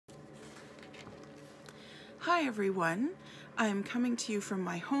Hi everyone, I'm coming to you from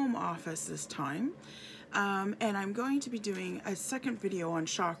my home office this time, and I'm going to be doing a second video on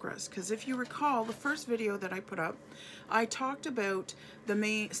chakras, because if you recall the first video that I put up, I talked about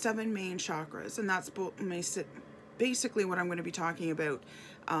the seven main chakras, and that's basically what I'm going to be talking about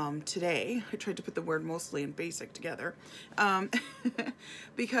today. I tried to put the word mostly and basic together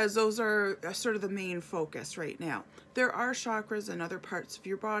because those are sort of the main focus right now. There are chakras in other parts of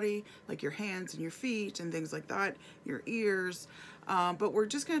your body, like your hands and your feet and things like that, your ears, but we're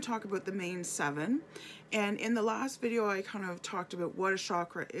just going to talk about the main seven. And in the last video I kind of talked about what a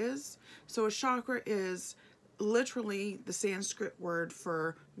chakra is. So a chakra is literally the Sanskrit word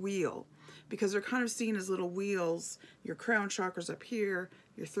for wheel, because they're kind of seen as little wheels. Your crown chakra's up here,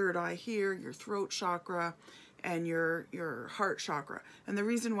 your third eye here, your throat chakra, and your heart chakra. And the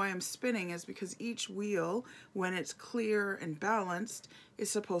reason why I'm spinning is because each wheel, when it's clear and balanced, is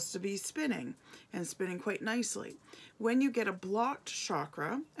supposed to be spinning, and spinning quite nicely. When you get a blocked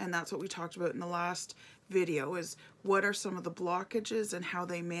chakra, and that's what we talked about in the last video, is what are some of the blockages and how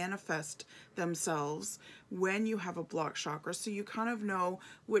they manifest themselves when you have a blocked chakra, so you kind of know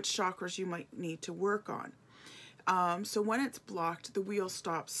which chakras you might need to work on. So when it's blocked, the wheel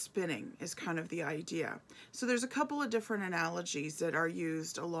stops spinning is kind of the idea. So there's a couple of different analogies that are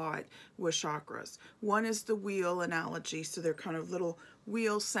used a lot with chakras. One is the wheel analogy, so they're kind of little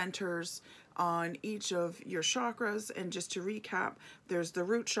wheel centers on each of your chakras. And just to recap, there's the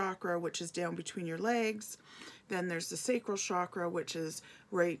root chakra, which is down between your legs. Then there's the sacral chakra, which is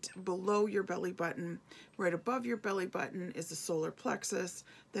right below your belly button. Right above your belly button is the solar plexus.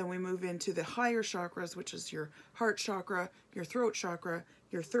 Then we move into the higher chakras, which is your heart chakra, your throat chakra,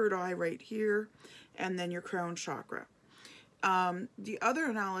 your third eye right here, and then your crown chakra. The other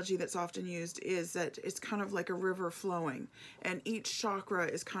analogy that's often used is that it's kind of like a river flowing, and each chakra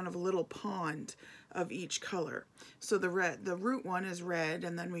is kind of a little pond of each color. So the root one is red,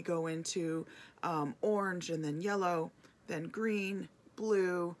 and then we go into orange, and then yellow, then green,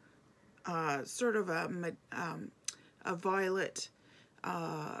 blue, sort of a violet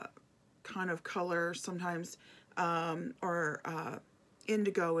kind of color sometimes, or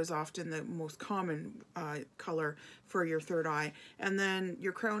indigo is often the most common color for your third eye. And then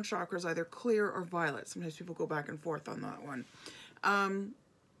your crown chakra is either clear or violet. Sometimes people go back and forth on that one.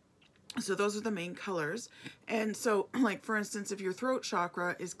 So those are the main colors. And so, like, for instance, if your throat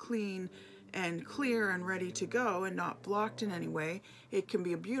chakra is clean and clear and ready to go and not blocked in any way, it can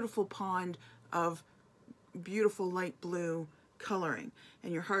be a beautiful pond of beautiful light blue coloring.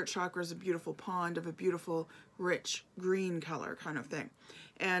 And your heart chakra is a beautiful pond of a beautiful rich green color kind of thing.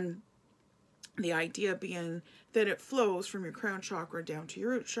 And the idea being that it flows from your crown chakra down to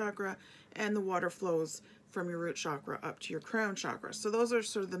your root chakra, and the water flows from your root chakra up to your crown chakra. So those are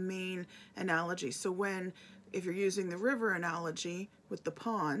sort of the main analogies. So if you're using the river analogy with the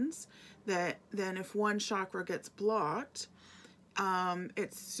ponds, then if one chakra gets blocked,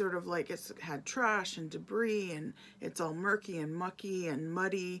 it's sort of like it's had trash and debris, and it's all murky and mucky and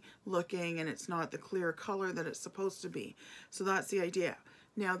muddy looking, and it's not the clear color that it's supposed to be. So that's the idea.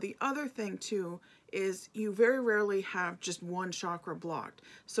 Now, the other thing too is you very rarely have just one chakra blocked.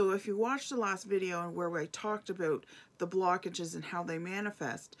 So if you watched the last video where I talked about the blockages and how they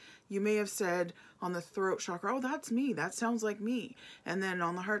manifest, you may have said on the throat chakra, oh, that's me, that sounds like me. And then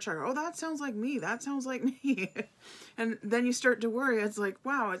on the heart chakra, oh, that sounds like me, that sounds like me. And then you start to worry. It's like,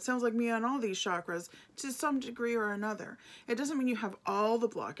 wow, it sounds like me on all these chakras to some degree or another. It doesn't mean you have all the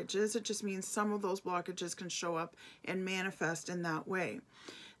blockages. It just means some of those blockages can show up and manifest in that way.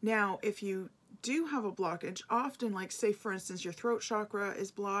 Now, if you do have a blockage, often, like, say for instance your throat chakra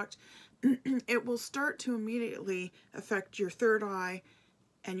is blocked, it will start to immediately affect your third eye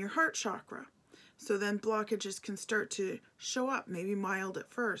and your heart chakra. So then blockages can start to show up, maybe mild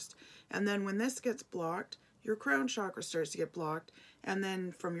at first, and then when this gets blocked, your crown chakra starts to get blocked, and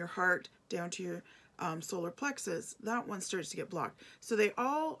then from your heart down to your solar plexus, that one starts to get blocked. So they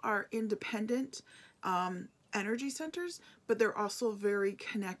all are independent energy centers, but they're also very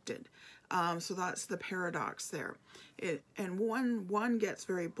connected. So that's the paradox there. And one gets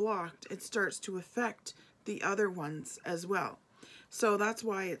very blocked, it starts to affect the other ones as well. So that's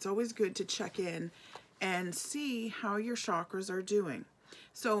why it's always good to check in and see how your chakras are doing.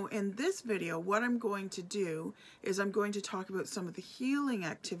 So in this video, what I'm going to do is I'm going to talk about some of the healing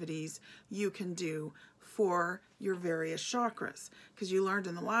activities you can do for your various chakras, because you learned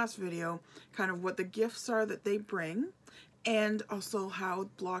in the last video kind of what the gifts are that they bring, and also how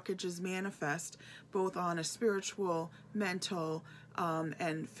blockages manifest both on a spiritual, mental,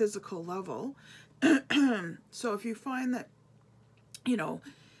 and physical level. So if you find that,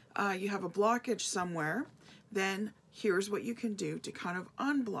 you have a blockage somewhere, then here's what you can do to kind of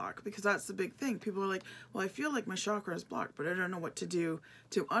unblock, because that's the big thing. People are like, well, I feel like my chakra is blocked, but I don't know what to do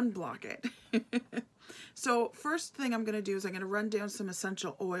to unblock it. So first thing I'm going to do is I'm going to run down some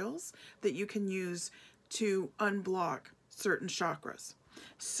essential oils that you can use to unblock certain chakras.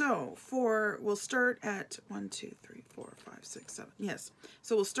 So we'll start at 1, 2, 3, 4, 5, 6, 7. Yes.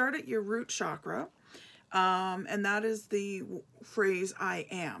 So we'll start at your root chakra. And that is the phrase I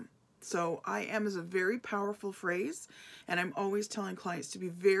am. So I am is a very powerful phrase, and I'm always telling clients to be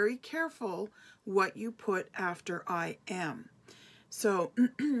very careful what you put after I am. So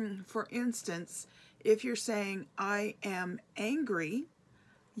for instance, if you're saying I am angry,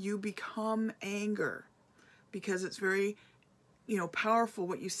 you become anger, because it's very, powerful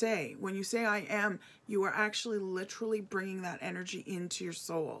what you say. When you say I am, you are actually literally bringing that energy into your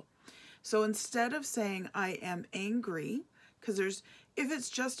soul. So instead of saying I am angry, because if it's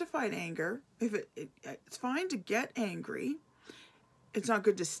justified anger, it's fine to get angry. It's not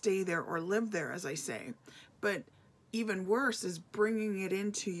good to stay there or live there, as I say. But even worse is bringing it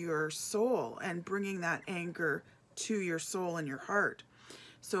into your soul and bringing that anger to your soul and your heart.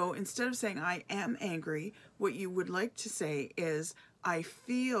 So instead of saying I am angry, what you would like to say is I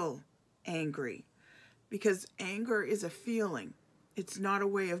feel angry, because anger is a feeling. It's not a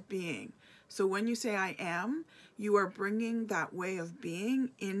way of being. So when you say I am, you are bringing that way of being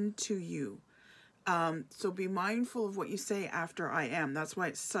into you. So be mindful of what you say after I am. That's why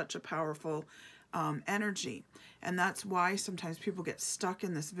it's such a powerful energy. And that's why sometimes people get stuck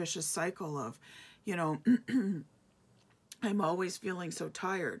in this vicious cycle of, I'm always feeling so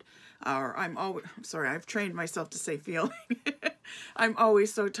tired, or I've trained myself to say feeling. I'm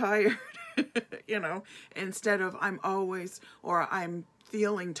always so tired, instead of I'm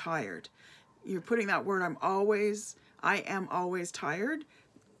feeling tired. You're putting that word I am always tired.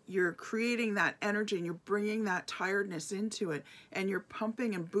 You're creating that energy and you're bringing that tiredness into it, and you're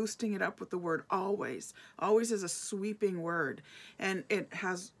pumping and boosting it up with the word always. Always is a sweeping word, and it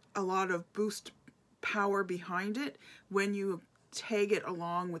has a lot of boost power behind it when you tag it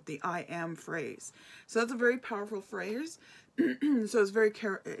along with the I am phrase. So that's a very powerful phrase. So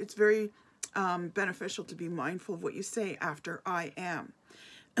it's very beneficial to be mindful of what you say after I am.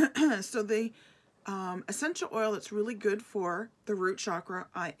 So the essential oil that's really good for the root chakra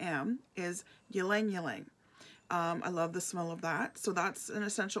I am is ylang ylang. I love the smell of that. So that's an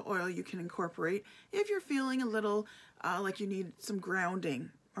essential oil you can incorporate if you're feeling a little like you need some grounding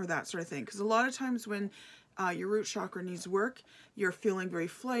or that sort of thing. Because a lot of times when your root chakra needs work, you're feeling very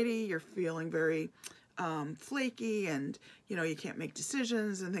flighty, you're feeling very flaky, and you can't make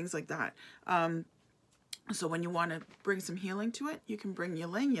decisions and things like that. So when you want to bring some healing to it, you can bring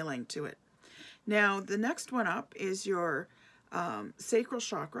ylang ylang to it. Now the next one up is your sacral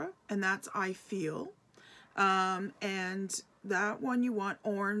chakra, and that's I feel. And that one you want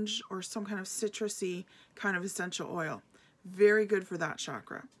orange or some kind of citrusy kind of essential oil. Very good for that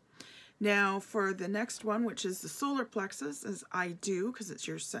chakra. Now for the next one, which is the solar plexus, is I do, because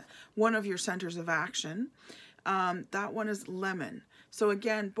it's one of your centers of action. That one is lemon. So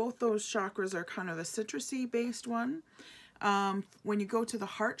again, both those chakras are kind of a citrusy based one. When you go to the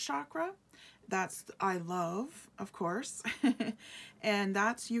heart chakra, that's I love, of course. And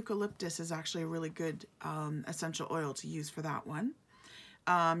that's eucalyptus is actually a really good essential oil to use for that one.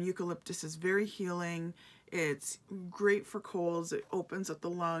 Eucalyptus is very healing. It's great for colds. It opens up the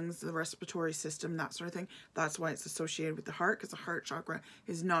lungs, the respiratory system, that sort of thing. That's why it's associated with the heart, because the heart chakra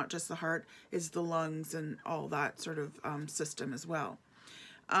is not just the heart, it's the lungs and all that sort of system as well.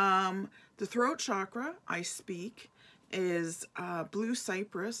 The throat chakra, I speak, is blue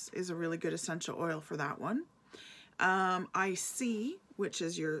cypress is a really good essential oil for that one. I see, which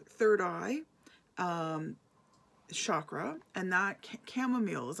is your third eye chakra, and that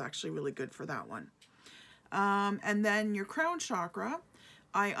chamomile is actually really good for that one. And then your crown chakra,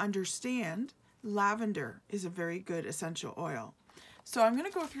 I understand, lavender is a very good essential oil. So I'm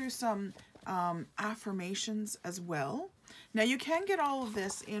going to go through some affirmations as well. Now you can get all of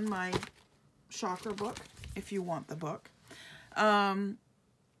this in my chakra book if you want the book. It's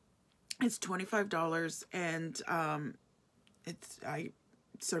 $25, and I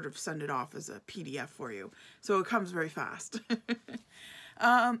sort of send it off as a PDF for you, so it comes very fast.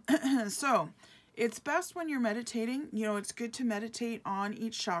 So it's best when you're meditating. It's good to meditate on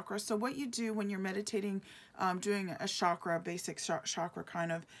each chakra. So what you do when you're meditating, doing a chakra, basic chakra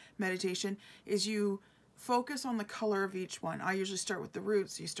kind of meditation, is you focus on the color of each one. I usually start with the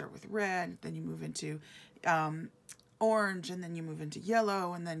roots. You start with red, then you move into orange, and then you move into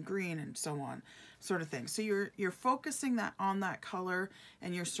yellow, and then green, and so on, sort of thing. So you're focusing that on that color,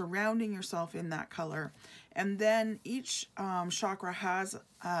 and you're surrounding yourself in that color. And then each chakra has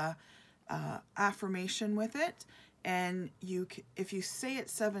a affirmation with it, and if you say it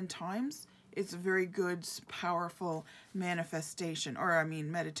 7 times, it's a very good, powerful manifestation, or I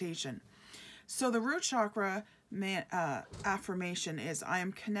mean meditation. So the root chakra affirmation is, I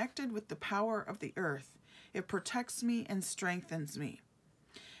am connected with the power of the earth. It protects me and strengthens me.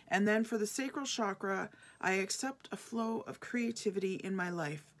 And then for the sacral chakra, I accept a flow of creativity in my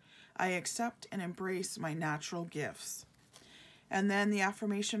life. I accept and embrace my natural gifts. And then the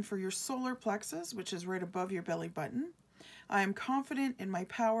affirmation for your solar plexus, which is right above your belly button. I am confident in my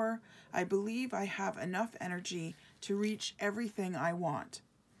power. I believe I have enough energy to reach everything I want.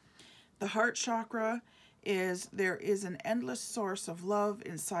 The heart chakra is, there is an endless source of love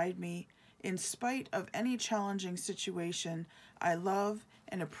inside me. In spite of any challenging situation, I love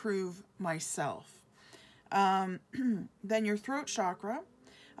and approve myself. Then your throat chakra,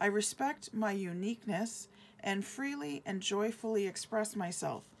 I respect my uniqueness and freely and joyfully express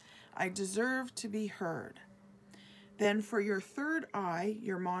myself. I deserve to be heard. Then for your third eye,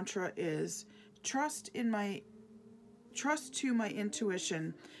 your mantra is, trust to my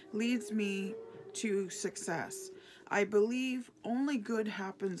intuition leads me to success. I believe only good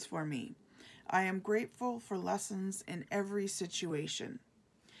happens for me. I am grateful for lessons in every situation.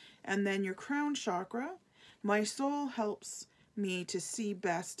 And then your crown chakra, my soul helps me to see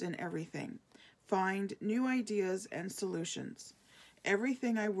best in everything, find new ideas and solutions.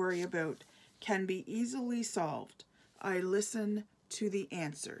 Everything I worry about can be easily solved. I listen to the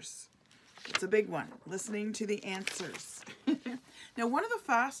answers. It's a big one, listening to the answers. Now, one of the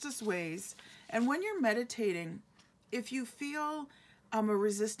fastest ways, and when you're meditating, if you feel a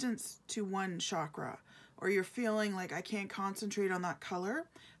resistance to one chakra, or you're feeling like I can't concentrate on that color,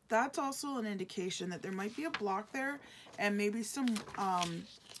 that's also an indication that there might be a block there, and maybe some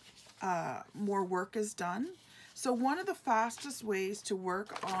more work is done. So one of the fastest ways to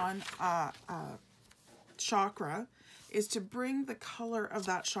work on a chakra is to bring the color of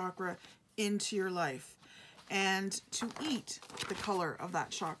that chakra into your life, and to eat the color of that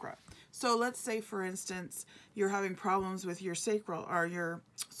chakra. So let's say, for instance, you're having problems with your sacral or your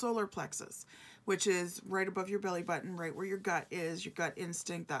solar plexus, which is right above your belly button, right where your gut is, your gut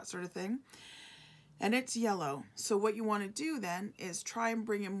instinct, that sort of thing. And it's yellow. So what you want to do then is try and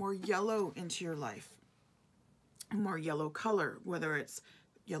bring in more yellow into your life. More yellow color, whether it's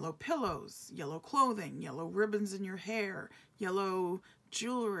yellow pillows, yellow clothing, yellow ribbons in your hair, yellow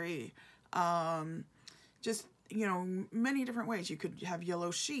jewelry, just, you know, many different ways. You could have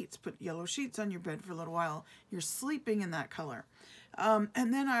yellow sheets, put yellow sheets on your bed for a little while. You're sleeping in that color. And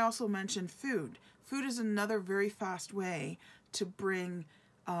then I also mentioned food. Food is another very fast way to bring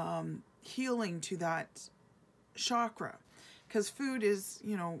healing to that chakra, because food is,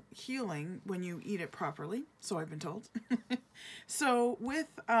 you know, healing when you eat it properly, so I've been told. So with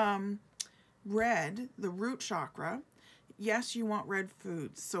red, the root chakra, yes, you want red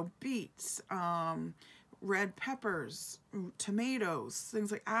foods. So beets, red peppers, tomatoes,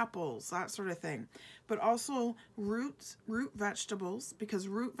 things like apples, that sort of thing. But also root vegetables, because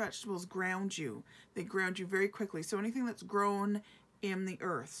root vegetables ground you. They ground you very quickly. So anything that's grown in the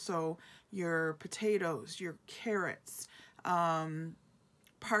earth. So your potatoes, your carrots,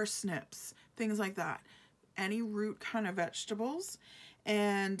 parsnips, things like that. Any root kind of vegetables.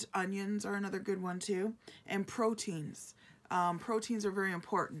 And onions are another good one too. And proteins. Proteins are very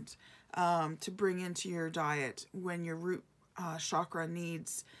important to bring into your diet when your root chakra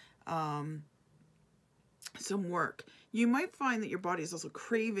needs some work. You might find that your body is also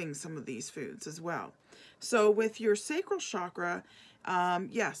craving some of these foods as well. So with your sacral chakra,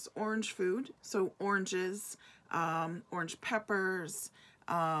 yes, orange food. So oranges, orange peppers.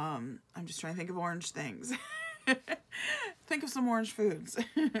 I'm just trying to think of orange things. Think of some orange foods.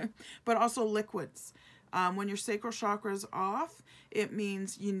 But also liquids. When your sacral chakra is off, it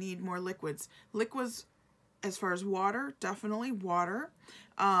means you need more liquids. Liquids, as far as water, definitely water,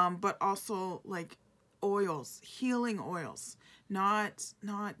 but also like oils, healing oils, not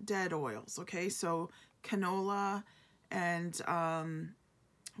dead oils. Okay, so canola and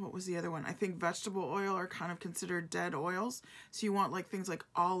what was the other one? I think vegetable oil are kind of considered dead oils. So you want like things like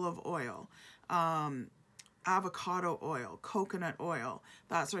olive oil, avocado oil, coconut oil,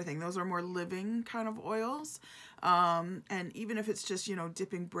 that sort of thing. Those are more living kind of oils. And even if it's just, you know,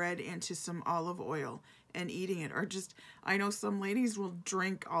 dipping bread into some olive oil and eating it. Or just, I know some ladies will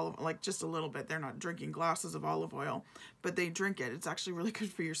drink like just a little bit. They're not drinking glasses of olive oil, but they drink it. It's actually really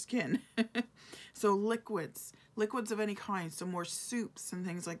good for your skin. So liquids of any kind. So more soups and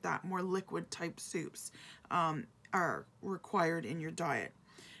things like that, more liquid type soups are required in your diet.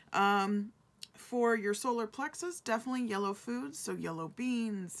 For your solar plexus, definitely yellow foods. So yellow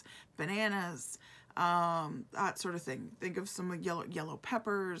beans, bananas, that sort of thing. Think of some yellow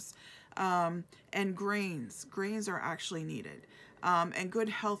peppers, and grains. Grains are actually needed, and good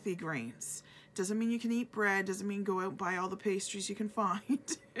healthy grains. Doesn't mean you can eat bread, doesn't mean go out and buy all the pastries you can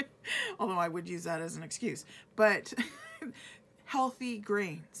find, although I would use that as an excuse, but healthy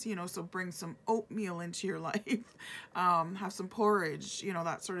grains, you know, so bring some oatmeal into your life, have some porridge, you know,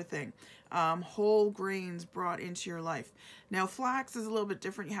 that sort of thing. Whole grains brought into your life. Now, flax is a little bit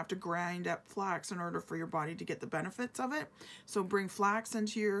different. You have to grind up flax in order for your body to get the benefits of it. So bring flax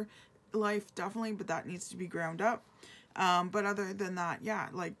into your life, definitely, but that needs to be ground up. But other than that, yeah,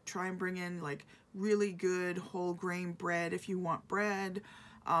 like try and bring in like really good whole grain bread if you want bread.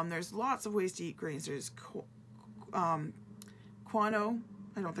 There's lots of ways to eat grains. There's quano,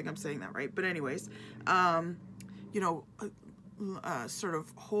 I don't think I'm saying that right, but anyways, you know, sort of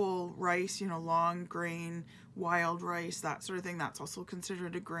whole rice, you know, long grain, wild rice, that sort of thing. That's also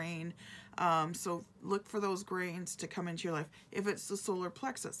considered a grain. So look for those grains to come into your life if it's the solar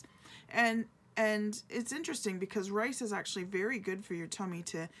plexus. And it's interesting because rice is actually very good for your tummy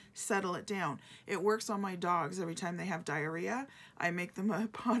to settle it down. It works on my dogs every time they have diarrhea. I make them a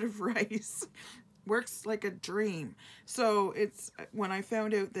pot of rice. Works like a dream. So it's, when I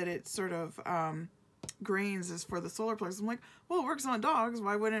found out that it's sort of grains is for the solar plexus, I'm like, well, it works on dogs,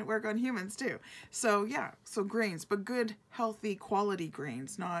 why wouldn't it work on humans too? So yeah, so grains, but good healthy quality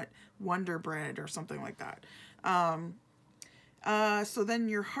grains, not Wonder Bread or something like that. So then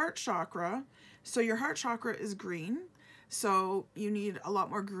your heart chakra. So your heart chakra is green. So you need a lot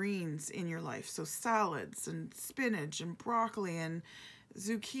more greens in your life. So salads and spinach and broccoli and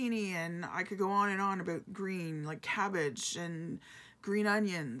zucchini, and I could go on and on about green, like cabbage and green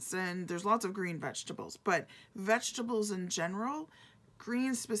onions, and there's lots of green vegetables, but vegetables in general,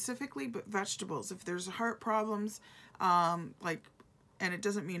 greens specifically, but vegetables. If there's heart problems, like, and it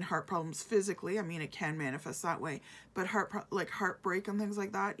doesn't mean heart problems physically, I mean it can manifest that way, but like heartbreak and things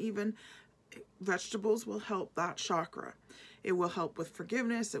like that, even vegetables will help that chakra. It will help with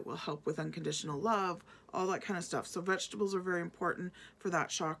forgiveness, it will help with unconditional love, all that kind of stuff. So vegetables are very important for that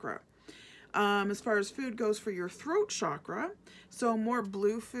chakra. As far as food goes for your throat chakra, so more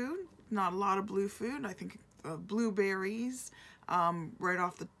blue food, not a lot of blue food. I think blueberries right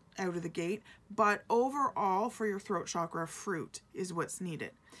off the out of the gate, but overall for your throat chakra, fruit is what's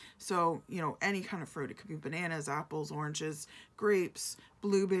needed. So, you know, any kind of fruit. It could be bananas, apples, oranges, grapes,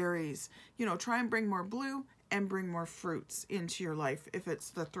 blueberries. You know, try and bring more blue and bring more fruits into your life if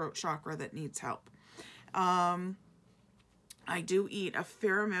it's the throat chakra that needs help. I do eat a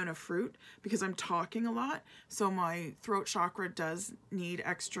fair amount of fruit because I'm talking a lot, so my throat chakra does need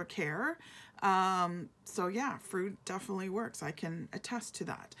extra care. So yeah, fruit definitely works. I can attest to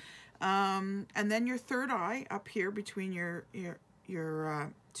that. And then your third eye up here between your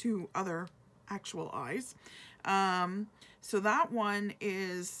two other actual eyes. So that one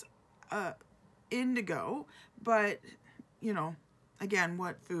is indigo, but you know, again,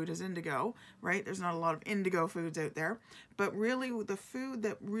 what food is indigo, right? There's not a lot of indigo foods out there, but really the food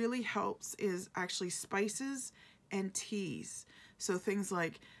that really helps is actually spices and teas. So things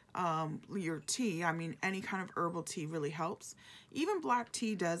like your tea, I mean, any kind of herbal tea really helps. Even black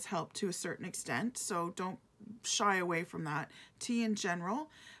tea does help to a certain extent, so don't shy away from that. Tea in general.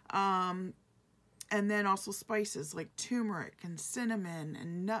 And then also spices like turmeric and cinnamon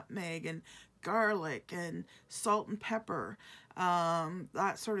and nutmeg and garlic and salt and pepper,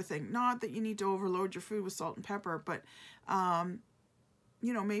 that sort of thing. Not that you need to overload your food with salt and pepper, but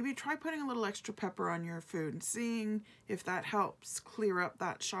you know, maybe try putting a little extra pepper on your food and seeing if that helps clear up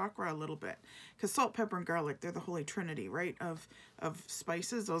that chakra a little bit. Because salt, pepper, and garlic, they're the holy trinity, right, of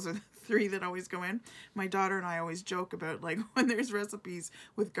spices. Those are the three that always go in. My daughter and I always joke about, like, when there's recipes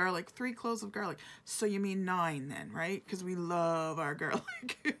with garlic, 3 cloves of garlic. So you mean 9 then, right? Because we love our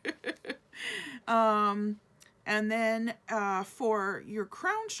garlic. And then for your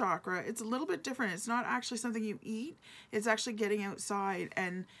crown chakra, it's a little bit different. It's not actually something you eat. It's actually getting outside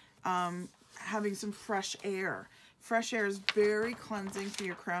and having some fresh air. Fresh air is very cleansing for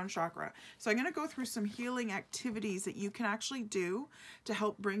your crown chakra. So I'm going to go through some healing activities that you can actually do to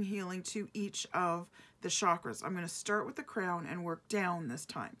help bring healing to each of the chakras. I'm going to start with the crown and work down this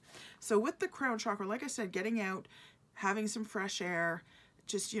time. So with the crown chakra, like I said, getting out, having some fresh air,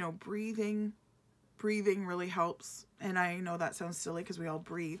 just, you know, breathing breathing really helps. And I know that sounds silly because we all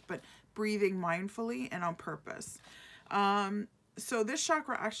breathe, but breathing mindfully and on purpose. So this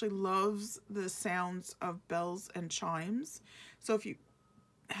chakra actually loves the sounds of bells and chimes. So if you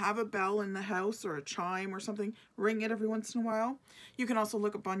have a bell in the house or a chime or something, ring it every once in a while. You can also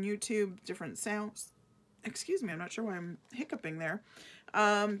look up on YouTube different sounds. Excuse me, I'm not sure why I'm hiccuping there.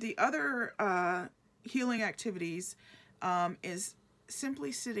 The other healing activities is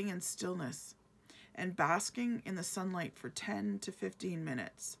simply sitting in stillness and basking in the sunlight for 10 to 15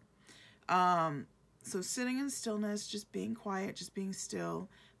 minutes. So sitting in stillness, just being quiet, just being still,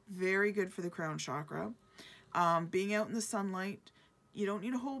 very good for the crown chakra. Being out in the sunlight, you don't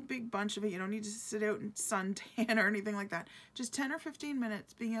need a whole big bunch of it. You don't need to sit out and suntan or anything like that. Just 10 or 15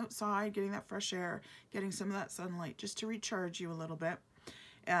 minutes being outside, getting that fresh air, getting some of that sunlight just to recharge you a little bit.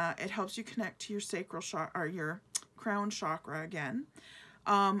 It helps you connect to your sacral chakra, or your crown chakra again.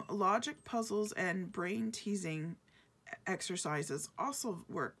 Logic puzzles and brain teasing exercises also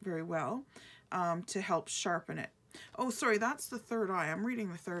work very well to help sharpen it. Oh, sorry, that's the third eye. I'm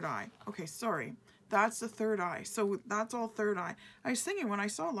reading the third eye. Okay, sorry. That's the third eye. So that's all third eye. I was thinking when I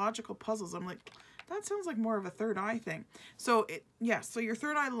saw logical puzzles, I'm like, that sounds like more of a third eye thing. So so your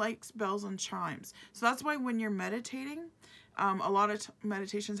third eye likes bells and chimes. So that's why when you're meditating, a lot of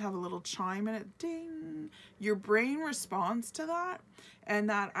meditations have a little chime in it, ding. Your brain responds to that, and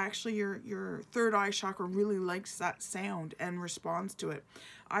that actually your third eye chakra really likes that sound and responds to it.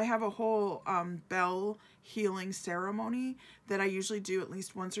 I have a whole bell healing ceremony that I usually do at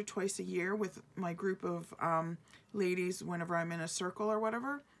least once or twice a year with my group of ladies whenever I'm in a circle or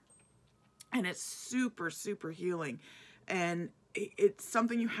whatever. And it's super, super healing. And it's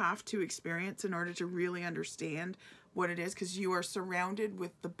something you have to experience in order to really understand what it is, because you are surrounded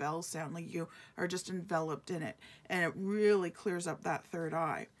with the bell sound, like you are just enveloped in it, and it really clears up that third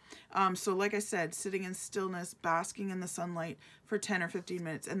eye. So like I said, sitting in stillness, basking in the sunlight for 10 or 15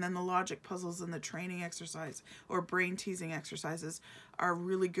 minutes, and then the logic puzzles and the training exercise or brain teasing exercises are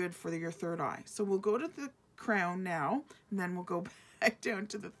really good for your third eye. So we'll go to the crown now, and then we'll go back down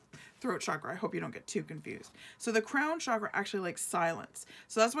to the throat chakra. I hope you don't get too confused. So the crown chakra actually likes silence.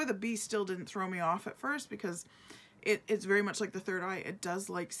 So that's why the be still didn't throw me off at first, because it's very much like the third eye. It does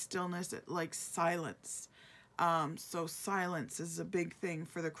like stillness. It likes silence. So silence is a big thing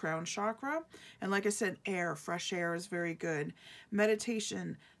for the crown chakra. And like I said, fresh air is very good.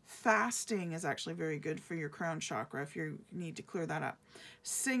 Meditation, fasting is actually very good for your crown chakra if you need to clear that up.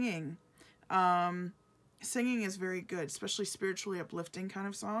 Singing. Singing is very good, especially spiritually uplifting kind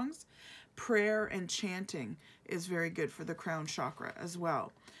of songs. Prayer and chanting is very good for the crown chakra as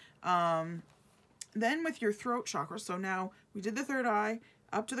well. Then with your throat chakra, so now we did the third eye,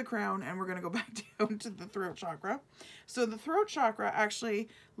 up to the crown, and we're going to go back down to the throat chakra. So the throat chakra actually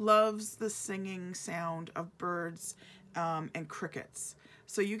loves the singing sound of birds and crickets.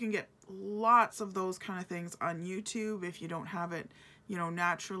 So you can get lots of those kind of things on YouTube if you don't have it,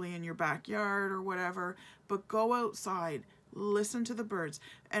 naturally in your backyard or whatever. But go outside, listen to the birds.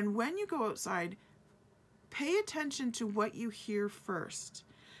 And when you go outside, pay attention to what you hear first.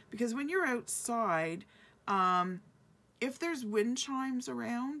 Because when you're outside, if there's wind chimes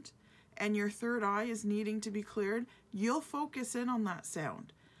around and your third eye is needing to be cleared, you'll focus in on that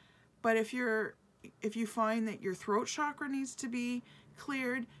sound. But if you find that your throat chakra needs to be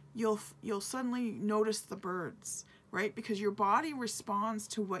cleared, you'll suddenly notice the birds, right? Because your body responds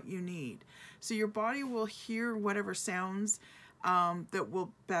to what you need. So your body will hear whatever sounds that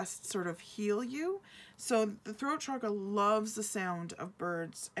will best sort of heal you. So the throat chakra loves the sound of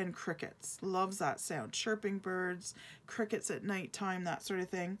birds and crickets, loves that sound, chirping birds, crickets at nighttime, that sort of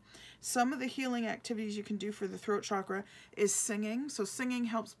thing. Some of the healing activities you can do for the throat chakra is singing. So singing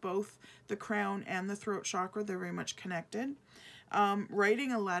helps both the crown and the throat chakra. They're very much connected.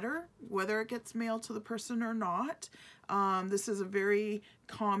 Writing a letter, whether it gets mailed to the person or not. This is a very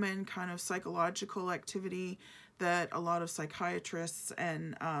common kind of psychological activity that a lot of psychiatrists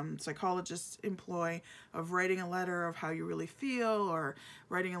and psychologists employ, of writing a letter of how you really feel, or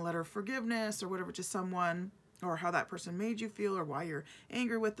writing a letter of forgiveness or whatever to someone, or how that person made you feel, or why you're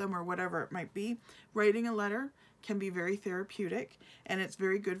angry with them, or whatever it might be. Writing a letter can be very therapeutic, and it's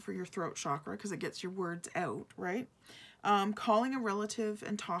very good for your throat chakra because it gets your words out, right? Calling a relative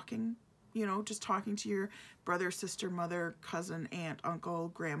and talking, just talking to your brother, sister, mother, cousin, aunt, uncle,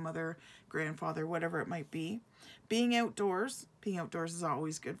 grandmother, grandfather, whatever it might be. Being outdoors is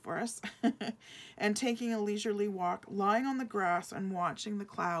always good for us. And taking a leisurely walk, lying on the grass and watching the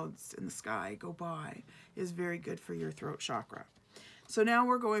clouds in the sky go by is very good for your throat chakra. So now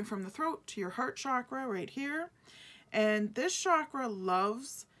we're going from the throat to your heart chakra right here. And this chakra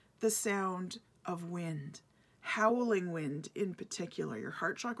loves the sound of wind, howling wind in particular. Your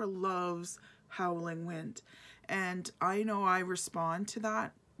heart chakra loves howling wind. And I know I respond to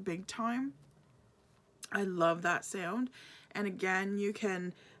that big time. I love that sound. And again, you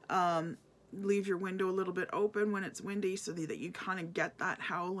can leave your window a little bit open when it's windy so that you kind of get that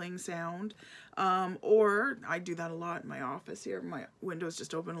howling sound. Or I do that a lot in my office here. My window's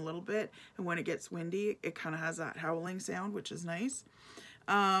just open a little bit, and when it gets windy, it kind of has that howling sound, which is nice.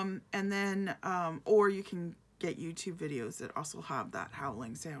 And then, or you can get YouTube videos that also have that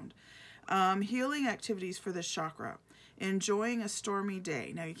howling sound. Healing activities for this chakra. Enjoying a stormy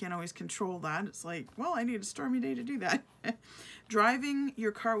day. Now, you can't always control that. It's like, well, I need a stormy day to do that. Driving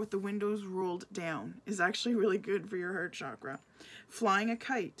your car with the windows rolled down is actually really good for your heart chakra. Flying a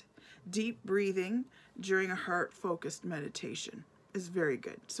kite. Deep breathing during a heart-focused meditation is very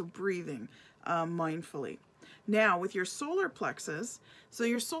good. So breathing mindfully. Now, with your solar plexus, so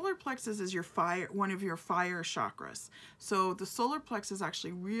your solar plexus is your fire, one of your fire chakras. So the solar plexus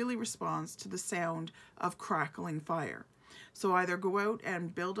actually really responds to the sound of crackling fire. So either go out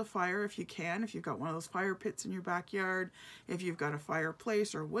and build a fire if you can, if you've got one of those fire pits in your backyard, if you've got a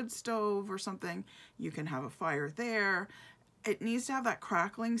fireplace or a wood stove or something, you can have a fire there. It needs to have that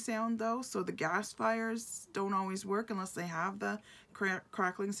crackling sound though, so the gas fires don't always work unless they have the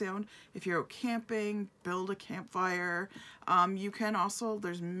crackling sound. If you're out camping, build a campfire. You can also,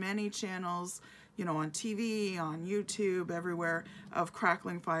 there's many channels, you know, on TV, on YouTube, everywhere, of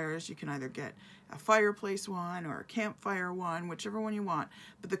crackling fires. You can either get a fireplace one or a campfire one, whichever one you want.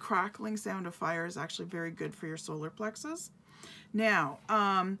 But the crackling sound of fire is actually very good for your solar plexus. Now,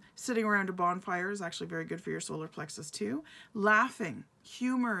 sitting around a bonfire is actually very good for your solar plexus too. Laughing,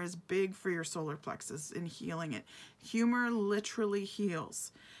 humor is big for your solar plexus in healing it. Humor literally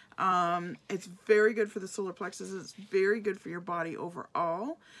heals. It's very good for the solar plexus. It's very good for your body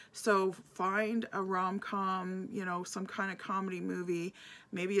overall. So find a rom-com, you know, some kind of comedy movie,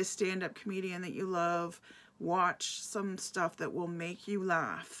 maybe a stand-up comedian that you love. Watch some stuff that will make you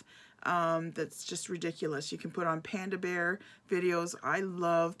laugh. That's just ridiculous. You can put on Panda Bear videos. I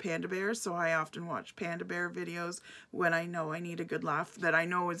love Panda Bears, so I often watch Panda Bear videos when I know I need a good laugh that I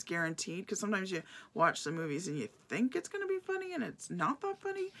know is guaranteed, because sometimes you watch some movies and you think it's going to be funny and it's not that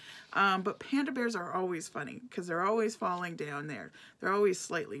funny. But Panda Bears are always funny because they're always falling down there. They're always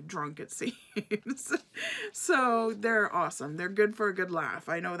slightly drunk, it seems. So they're awesome. They're good for a good laugh.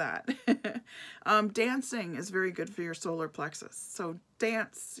 I know that. Dancing is very good for your solar plexus. So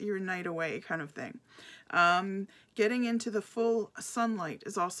dance your night away kind of thing. Getting into the full sunlight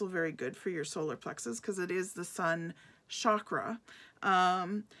is also very good for your solar plexus because it is the sun chakra.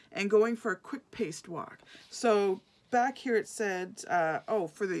 And going for a quick-paced walk. So back here it said,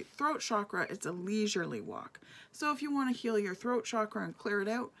 for the throat chakra, it's a leisurely walk. So if you want to heal your throat chakra and clear it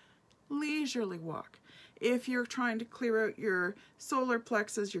out, leisurely walk. If you're trying to clear out your solar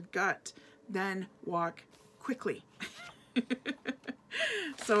plexus, your gut, then walk quickly.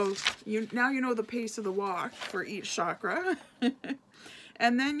 So now you know the pace of the walk for each chakra.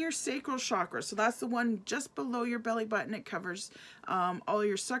 And then your sacral chakra. So that's the one just below your belly button. It covers all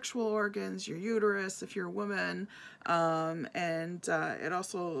your sexual organs, your uterus if you're a woman, and it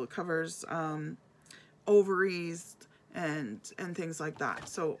also covers ovaries and things like that.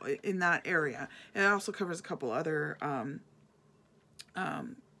 So in that area. It also covers a couple other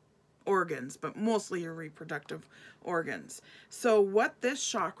organs, but mostly your reproductive organs. So what this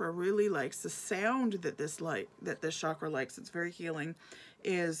chakra really likes, the sound that this chakra likes, it's very healing,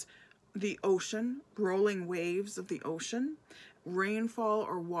 is the ocean, rolling waves of the ocean, rainfall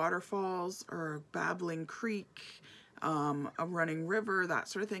or waterfalls or a babbling creek, a running river, that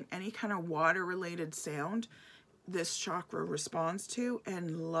sort of thing. Any kind of water related sound this chakra responds to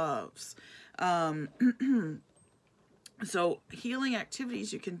and loves. So healing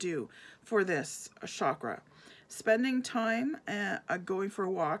activities you can do for this chakra. Spending time going for a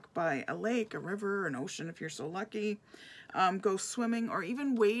walk by a lake, a river, an ocean if you're so lucky. Go swimming or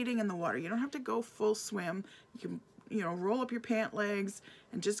even wading in the water. You don't have to go full swim. You can, roll up your pant legs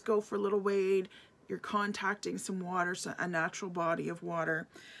and just go for a little wade. You're contacting some water, a natural body of water.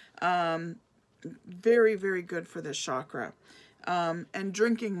 Very, very good for this chakra. And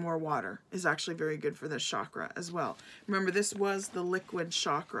drinking more water is actually very good for this chakra as well. Remember, this was the liquid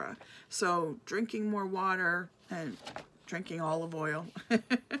chakra. So drinking more water and drinking olive oil,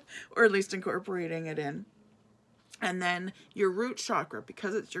 or at least incorporating it in. And then your root chakra,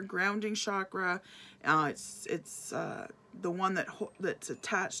 because it's your grounding chakra, it's the one that's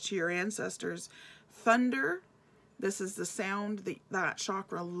attached to your ancestors. Thunder. This is the sound that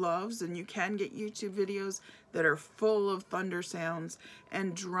chakra loves, and you can get YouTube videos that are full of thunder sounds,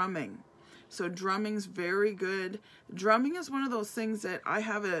 and drumming. So drumming's very good. Drumming is one of those things that I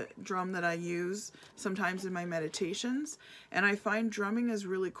have a drum that I use sometimes in my meditations, and I find drumming is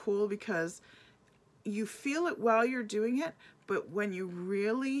really cool because you feel it while you're doing it, but when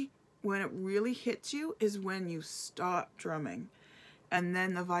it really hits you is when you stop drumming. And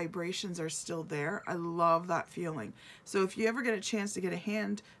then the vibrations are still there. I love that feeling. So if you ever get a chance to get a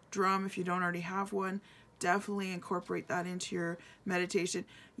hand drum, if you don't already have one, definitely incorporate that into your meditation.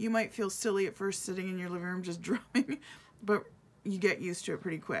 You might feel silly at first sitting in your living room just drumming, but you get used to it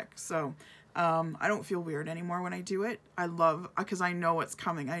pretty quick. So I don't feel weird anymore when I do it. I love, because I know it's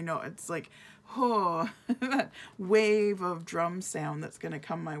coming. I know it's like, oh, that wave of drum sound that's going to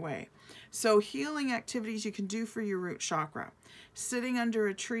come my way. So healing activities you can do for your root chakra. Sitting under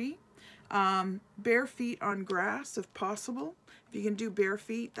a tree, bare feet on grass if possible. If you can do bare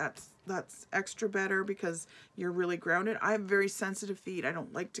feet, that's extra better because you're really grounded. I have very sensitive feet. I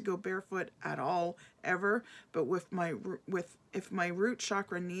don't like to go barefoot at all, ever. But if my root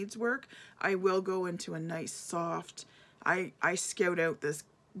chakra needs work, I will go into a nice soft, I scout out this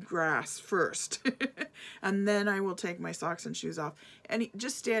grass first and then I will take my socks and shoes off, and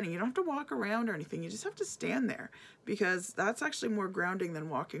just standing, you don't have to walk around or anything, you just have to stand there, because that's actually more grounding than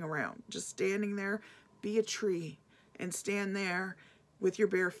walking around. Just standing there, be a tree and stand there with your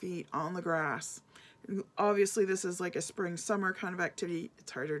bare feet on the grass. Obviously this is like a spring summer kind of activity,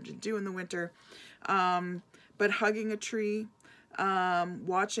 it's harder to do in the winter, but hugging a tree,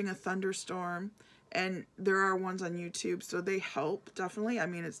 watching a thunderstorm. And there are ones on YouTube, so they help, definitely. I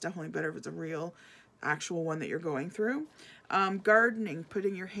mean, it's definitely better if it's a real, actual one that you're going through. Gardening,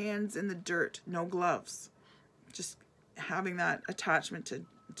 putting your hands in the dirt, no gloves. Just having that attachment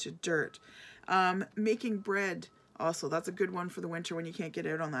to dirt. Making bread, also, that's a good one for the winter when you can't get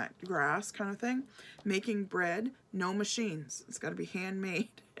out on that grass kind of thing. Making bread, no machines. It's got to be handmade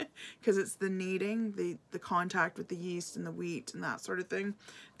because it's the kneading, the contact with the yeast and the wheat and that sort of thing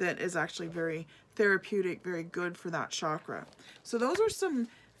that is actually very therapeutic, very good for that chakra. So those are some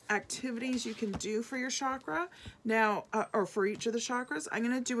activities you can do for your chakra. Now, or for each of the chakras. I'm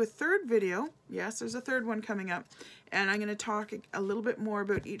going to do a third video. Yes, there's a third one coming up. And I'm going to talk a little bit more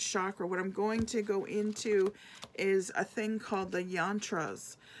about each chakra. What I'm going to go into is a thing called the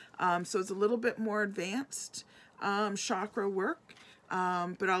yantras. So it's a little bit more advanced chakra work.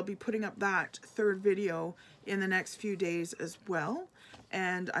 But I'll be putting up that third video in the next few days as well.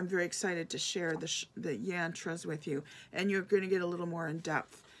 And I'm very excited to share the yantras with you. And you're going to get a little more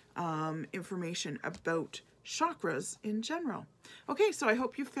in-depth information about chakras in general. Okay, so I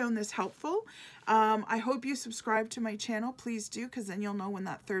hope you found this helpful. I hope you subscribe to my channel. Please do, because then you'll know when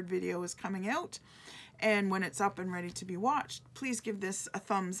that third video is coming out. And when it's up and ready to be watched, please give this a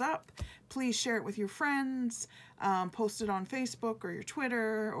thumbs up. Please share it with your friends. Post it on Facebook or your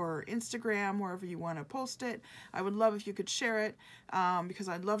Twitter or Instagram, wherever you want to post it. I would love if you could share it because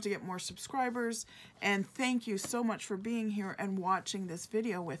I'd love to get more subscribers. And thank you so much for being here and watching this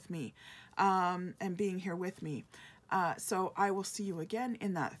video with me and being here with me. So I will see you again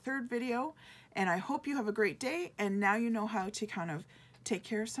in that third video. And I hope you have a great day. And now you know how to kind of take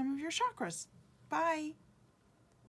care of some of your chakras. Bye.